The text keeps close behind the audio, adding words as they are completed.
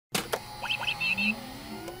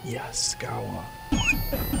Yaskawa.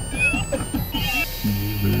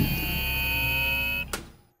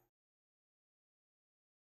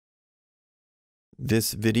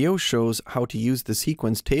 This video shows how to use the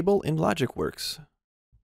sequence table in LogicWorks.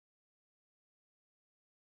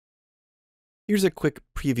 Here's a quick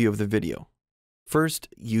preview of the video. First,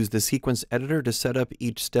 use the sequence editor to set up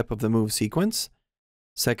each step of the move sequence.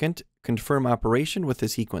 Second, confirm operation with the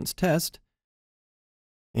sequence test.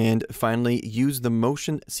 And finally, use the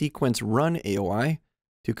motion sequence run AOI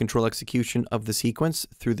to control execution of the sequence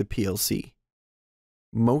through the PLC.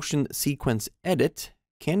 Motion sequence edit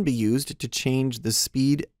can be used to change the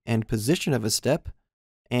speed and position of a step,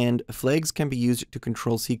 and flags can be used to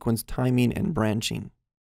control sequence timing and branching.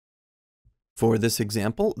 For this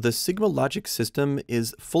example, the SigmaLogic system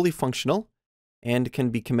is fully functional and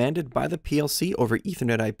can be commanded by the PLC over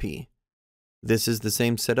Ethernet IP. This is the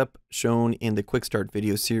same setup shown in the Quick Start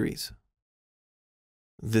video series.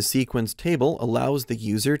 The sequence table allows the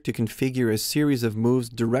user to configure a series of moves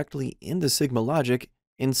directly in the SigmaLogic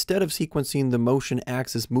instead of sequencing the motion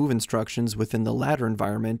axis move instructions within the ladder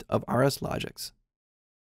environment of RSLogix.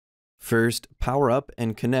 First, power up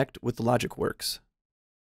and connect with LogicWorks.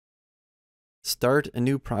 Start a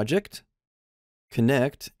new project,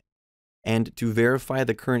 connect, and to verify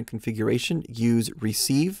the current configuration, use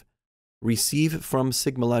Receive from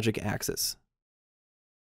SigmaLogic Axis.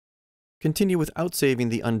 Continue without saving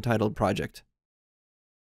the untitled project.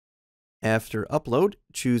 After upload,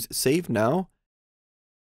 choose Save Now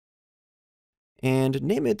and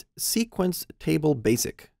name it Sequence Table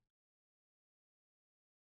Basic.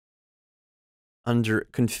 Under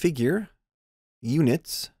Configure,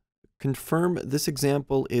 Units, confirm this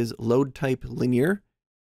example is load type linear,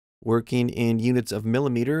 working in units of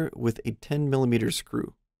millimeter with a 10 millimeter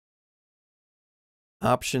screw.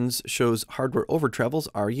 Options shows hardware overtravels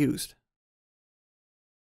are used.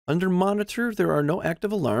 Under Monitor, there are no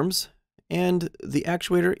active alarms, and the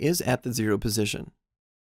actuator is at the 0 position.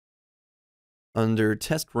 Under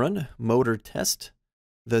Test Run, Motor Test,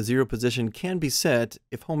 the 0 position can be set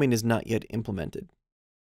if homing is not yet implemented.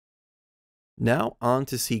 Now on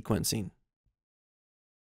to sequencing.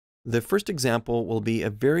 The first example will be a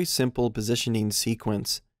very simple positioning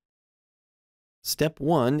sequence. Step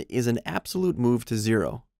 1 is an absolute move to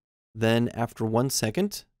 0. Then after 1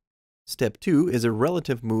 second, step 2 is a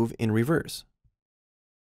relative move in reverse.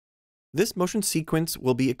 This motion sequence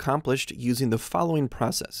will be accomplished using the following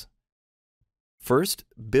process. First,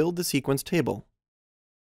 build the sequence table.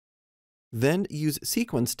 Then use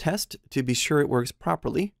sequence test to be sure it works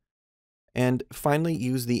properly. And finally,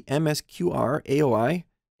 use the MSQR AOI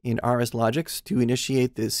in RSLogix to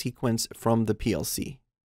initiate the sequence from the PLC.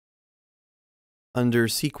 Under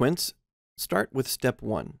Sequence, start with Step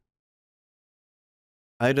 1.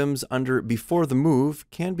 Items under Before the Move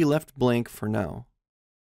can be left blank for now.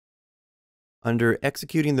 Under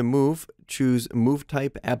Executing the Move, choose Move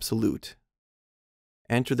Type Absolute.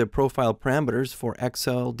 Enter the profile parameters for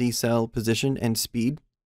XL, decel, position, and speed.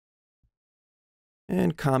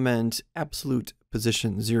 And comment Absolute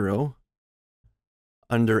Position 0.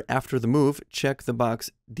 Under After the Move, check the box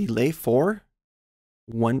Delay for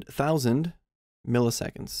 1000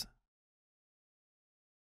 milliseconds.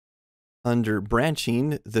 Under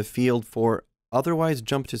Branching, the field for Otherwise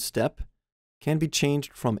Jump to Step can be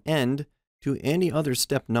changed from End to any other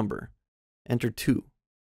step number. Enter 2.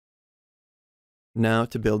 Now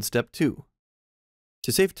to build Step 2.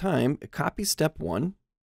 To save time, copy Step 1,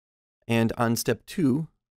 and on Step 2,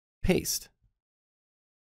 paste.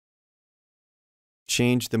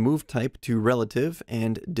 Change the move type to relative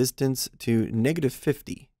and distance to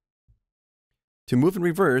 -50. To move in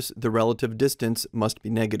reverse, the relative distance must be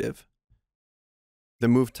negative. The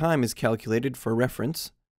move time is calculated for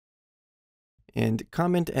reference, and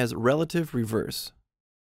comment as relative reverse.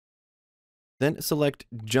 Then select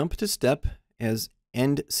Jump to Step as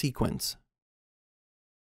End Sequence.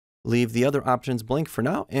 Leave the other options blank for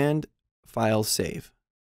now and file save.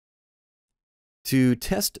 To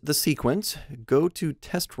test the sequence, go to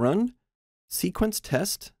Test Run, Sequence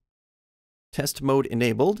Test, Test Mode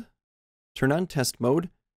Enabled, turn on Test Mode,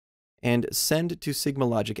 and send to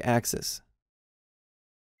SigmaLogic Axis.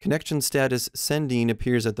 Connection status Sending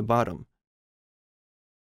appears at the bottom.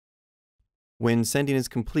 When sending is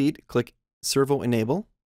complete, click Servo Enable,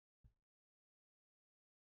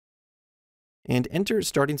 and enter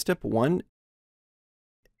starting step 1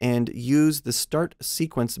 and use the Start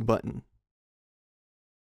Sequence button.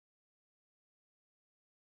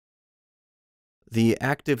 The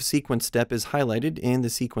active sequence step is highlighted in the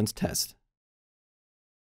sequence test.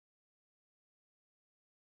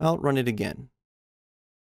 I'll run it again.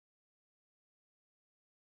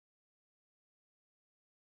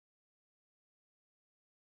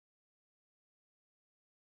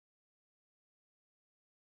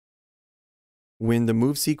 When the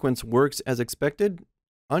move sequence works as expected,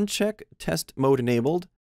 uncheck Test Mode Enabled,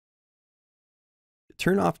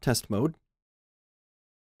 turn off Test Mode,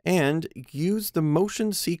 and use the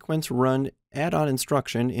Motion Sequence Run add-on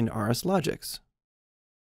instruction in RSLogix.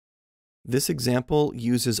 This example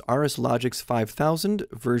uses RSLogix 5000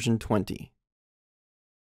 version 20.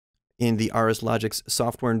 In the RSLogix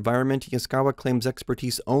software environment, Yaskawa claims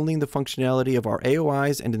expertise only in the functionality of our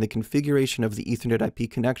AOIs and in the configuration of the Ethernet IP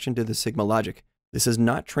connection to the SigmaLogic. This is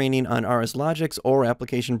not training on RSLogix or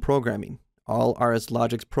application programming. All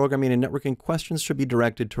RSLogix programming and networking questions should be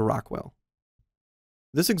directed to Rockwell.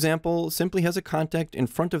 This example simply has a contact in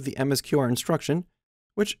front of the MSQR instruction,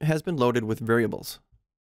 which has been loaded with variables.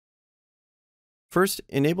 First,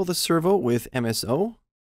 enable the servo with MSO.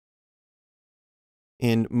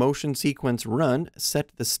 In Motion Sequence Run,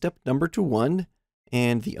 set the step number to 1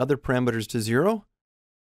 and the other parameters to 0.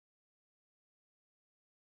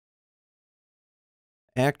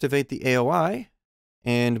 Activate the AOI,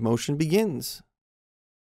 and motion begins.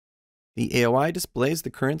 The AOI displays the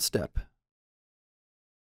current step.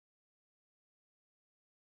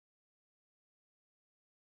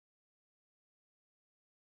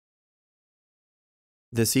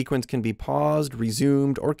 The sequence can be paused,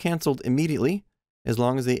 resumed, or canceled immediately, as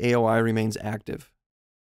long as the AOI remains active.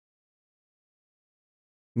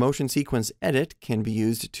 Motion Sequence Edit can be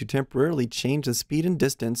used to temporarily change the speed and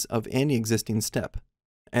distance of any existing step.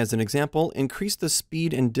 As an example, increase the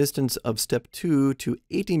speed and distance of step 2 to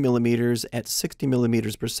 80 mm at 60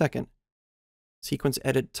 mm per second. Sequence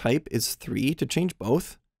Edit type is 3 to change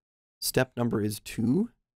both. Step number is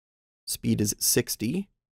 2. Speed is 60.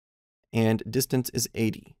 And distance is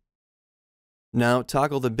 80. Now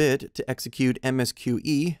toggle the bit to execute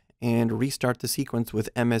MSQE and restart the sequence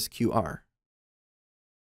with MSQR.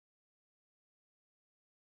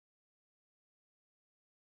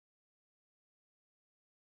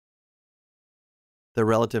 The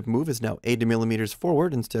relative move is now 80 mm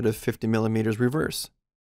forward instead of 50 mm reverse.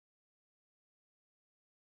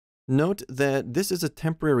 Note that this is a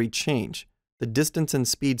temporary change. The distance and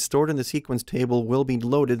speed stored in the sequence table will be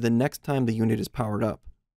loaded the next time the unit is powered up.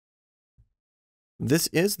 This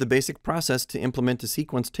is the basic process to implement a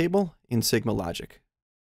sequence table in SigmaLogic.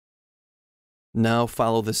 Now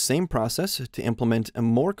follow the same process to implement a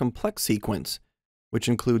more complex sequence, which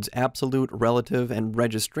includes absolute, relative, and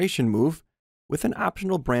registration move, with an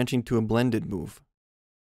optional branching to a blended move.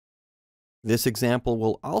 This example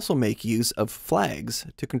will also make use of flags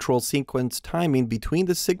to control sequence timing between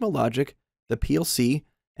the SigmaLogic, the PLC,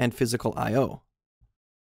 and physical I/O.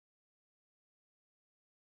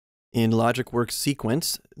 In LogicWorks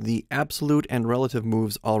sequence, the absolute and relative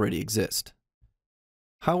moves already exist.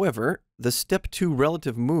 However, the step 2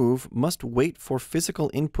 relative move must wait for physical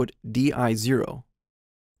input DI0.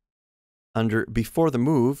 Under Before the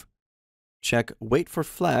Move, check Wait for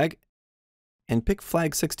Flag and pick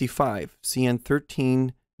flag 65,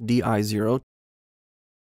 CN13 DI0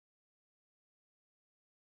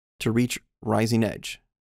 to reach Rising Edge.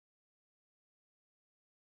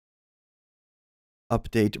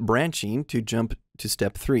 Update branching to jump to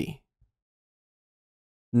step 3.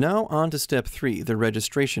 Now on to step 3, the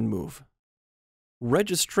registration move.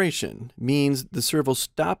 Registration means the servo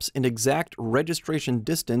stops an exact registration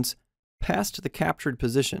distance past the captured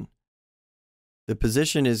position. The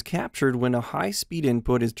position is captured when a high-speed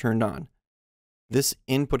input is turned on. This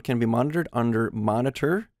input can be monitored under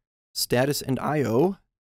Monitor, Status and I/O,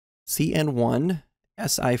 CN1,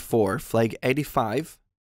 SI4, flag 85,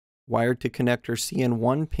 wired to connector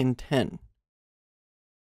CN1 pin 10.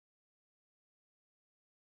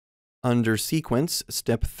 Under Sequence,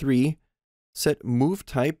 Step 3, set Move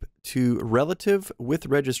Type to Relative with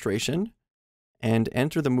Registration and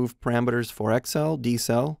enter the move parameters for XL,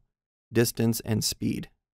 decel, distance, and speed.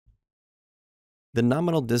 The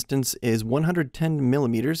nominal distance is 110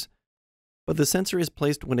 millimeters, but the sensor is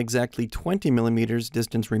placed when exactly 20 millimeters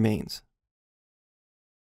distance remains.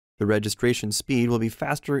 The registration speed will be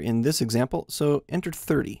faster in this example, so enter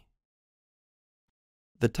 30.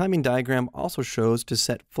 The timing diagram also shows to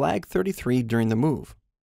set flag 33 during the move.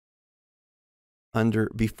 Under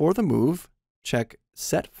Before the Move, check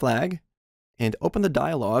Set Flag and open the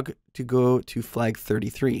dialog to go to flag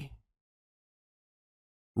 33.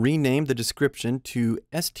 Rename the description to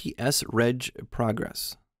STS Reg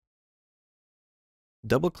Progress.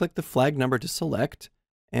 Double-click the flag number to select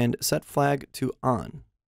and set flag to On.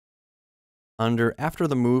 Under After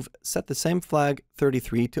the Move, set the same flag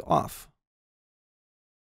 33 to Off.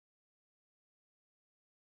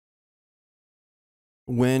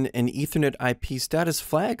 When an Ethernet IP status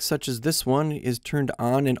flag, such as this one, is turned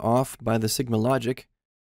on and off by the SigmaLogic,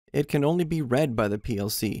 it can only be read by the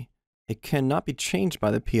PLC. It cannot be changed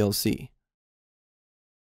by the PLC.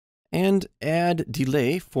 And add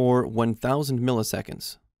delay for 1000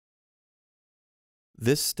 milliseconds.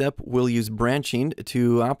 This step will use branching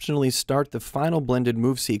to optionally start the final blended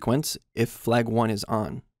move sequence if flag 1 is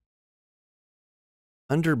on.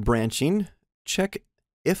 Under branching, check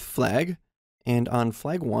if flag, and on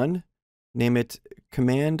flag 1, name it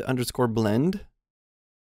command_blend,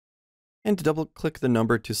 and double-click the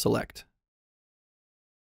number to select.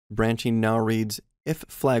 Branching now reads, if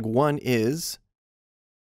flag 1 is,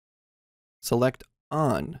 select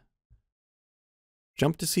on.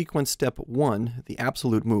 Jump to sequence step 1, the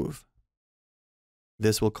absolute move.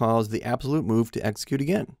 This will cause the absolute move to execute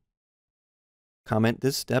again. Comment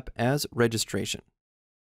this step as registration.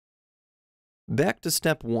 Back to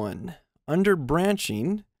step 1. Under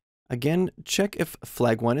branching, again check if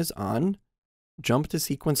flag 1 is on. Jump to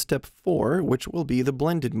sequence step 4, which will be the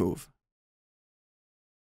blended move.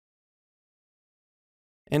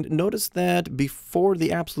 And notice that before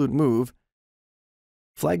the absolute move,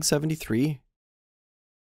 flag 73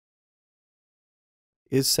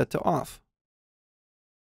 is set to off.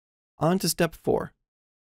 On to step 4.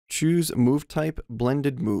 Choose move type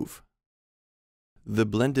blended move. The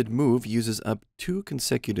blended move uses up 2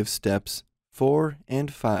 consecutive steps, 4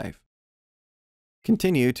 and 5.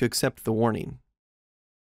 Continue to accept the warning.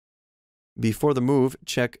 Before the move,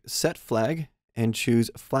 check Set Flag and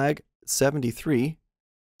choose Flag 73,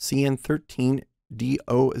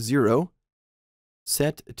 CN13DO0,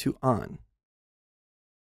 set to on.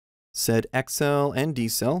 Set accel and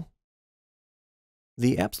decel.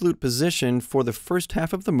 The absolute position for the first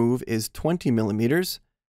half of the move is 20 millimeters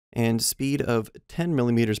and speed of 10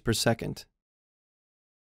 millimeters per second.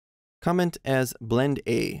 Comment as blend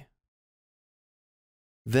A.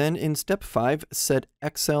 Then in step 5, set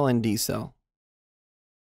accel and decel.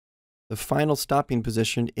 The final stopping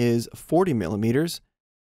position is 40 millimeters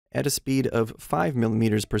at a speed of 5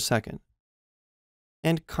 millimeters per second.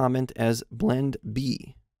 And comment as blend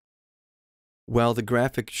B. While the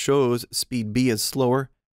graphic shows speed B is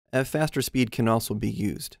slower, a faster speed can also be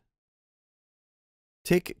used.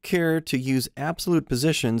 Take care to use absolute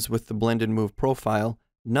positions with the blended move profile,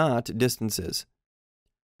 not distances.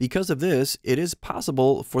 Because of this, it is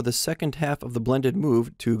possible for the second half of the blended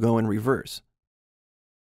move to go in reverse.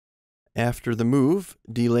 After the move,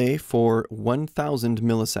 delay for 1000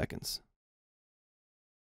 milliseconds.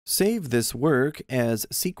 Save this work as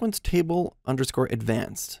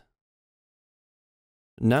sequence_table_advanced.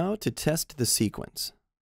 Now to test the sequence.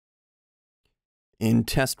 In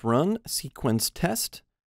test run, sequence test,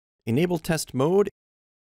 enable test mode,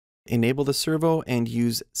 enable the servo, and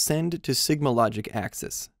use send to SigmaLogic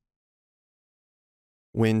axis.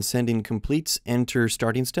 When sending completes, enter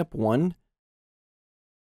starting step 1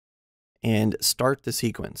 and start the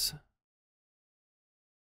sequence.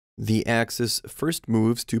 The axis first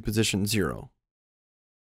moves to position 0.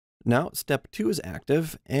 Now step 2 is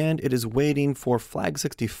active and it is waiting for flag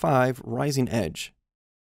 65 rising edge.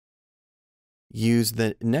 Use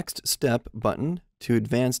the next step button to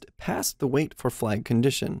advance past the wait for flag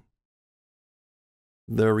condition.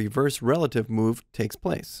 The reverse relative move takes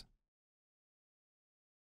place.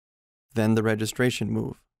 Then the registration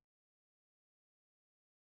move.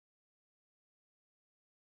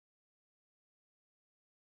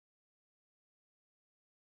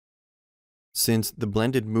 Since the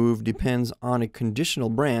blended move depends on a conditional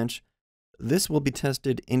branch, this will be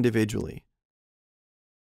tested individually.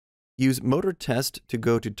 Use motor test to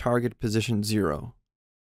go to target position 0.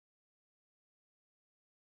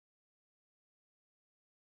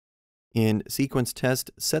 In sequence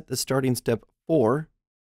test, set the starting step 4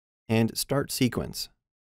 and start sequence.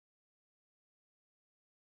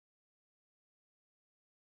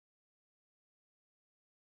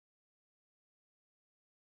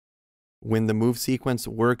 When the move sequence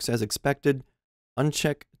works as expected,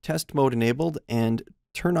 uncheck test mode enabled and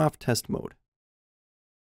turn off test mode.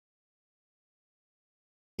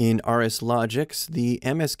 In RSLogix, the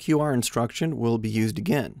MSQR instruction will be used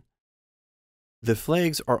again. The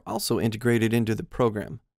flags are also integrated into the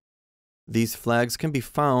program. These flags can be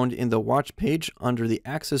found in the watch page under the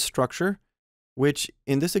axis structure, which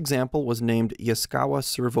in this example was named Yaskawa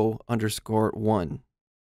Servo_1.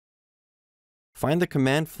 Find the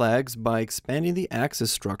command flags by expanding the axis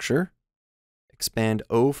structure, expand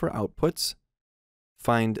O for outputs,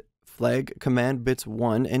 find flag command bits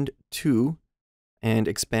 1 and 2, and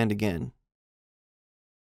expand again.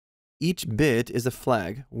 Each bit is a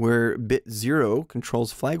flag, where bit 0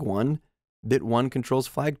 controls flag 1, bit 1 controls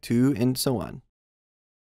flag 2, and so on.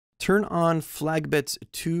 Turn on flag bits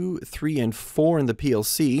 2, 3, and 4 in the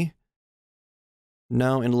PLC.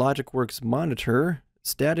 Now in LogicWorks monitor,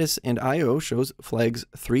 status and I/O shows flags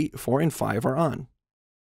 3, 4, and 5 are on.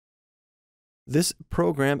 This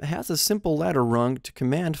program has a simple ladder rung to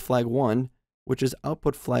command flag 1, which is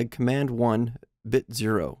output flag command 1, bit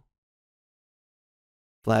 0.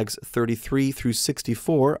 Flags 33 through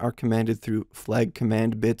 64 are commanded through flag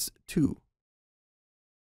command bits 2.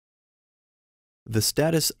 The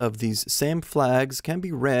status of these same flags can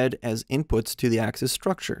be read as inputs to the axis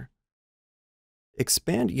structure.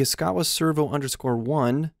 Expand Yaskawa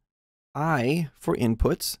servo_1 I for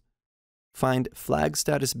inputs, find flag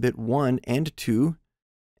status bit 1 and 2,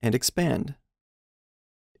 and expand.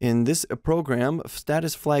 In this program,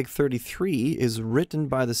 status flag 33 is written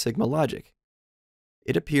by the SigmaLogic.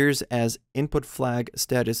 It appears as input flag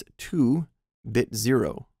status 2, bit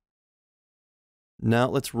 0. Now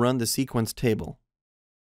let's run the sequence table.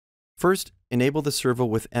 First, enable the servo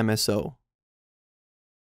with MSO.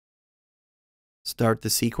 Start the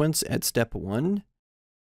sequence at step 1,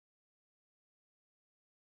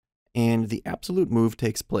 and the absolute move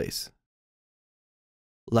takes place.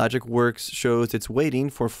 LogicWorks shows it's waiting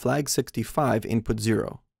for flag 65 input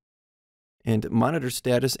 0, and monitor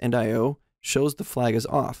status and I/O shows the flag is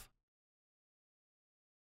off.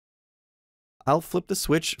 I'll flip the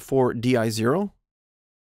switch for DI0,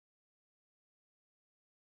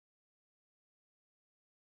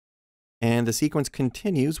 and the sequence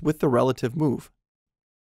continues with the relative move.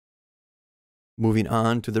 Moving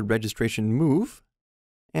on to the registration move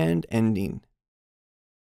and ending.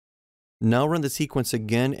 Now run the sequence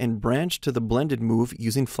again and branch to the blended move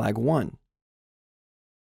using flag 1.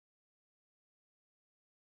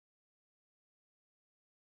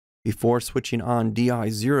 Before switching on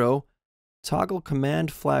DI0, toggle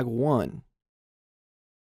command flag 1.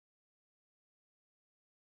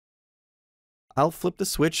 I'll flip the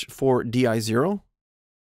switch for DI0.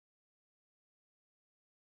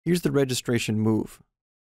 Here's the registration move.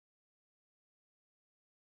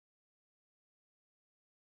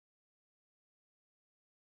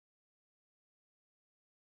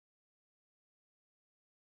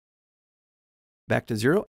 Back to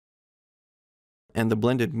 0. And the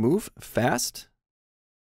blended move, fast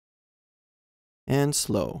and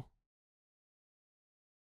slow.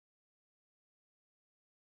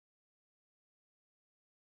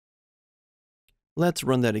 Let's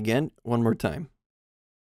run that again one more time.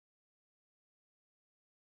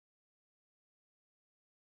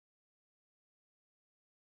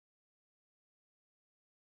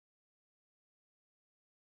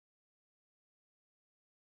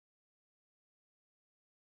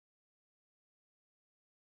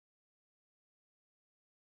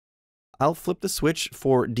 I'll flip the switch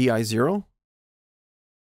for DI0.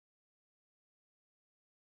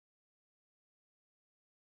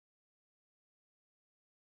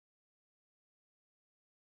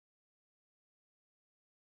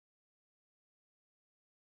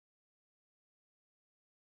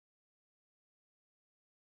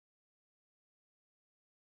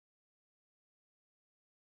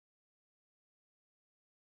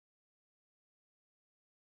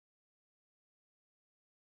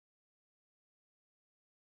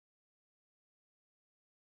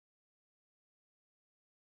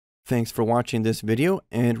 Thanks for watching this video,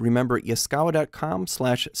 and remember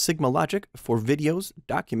yaskawa.com/SigmaLogic for videos,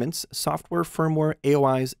 documents, software, firmware,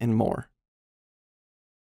 AOIs, and more.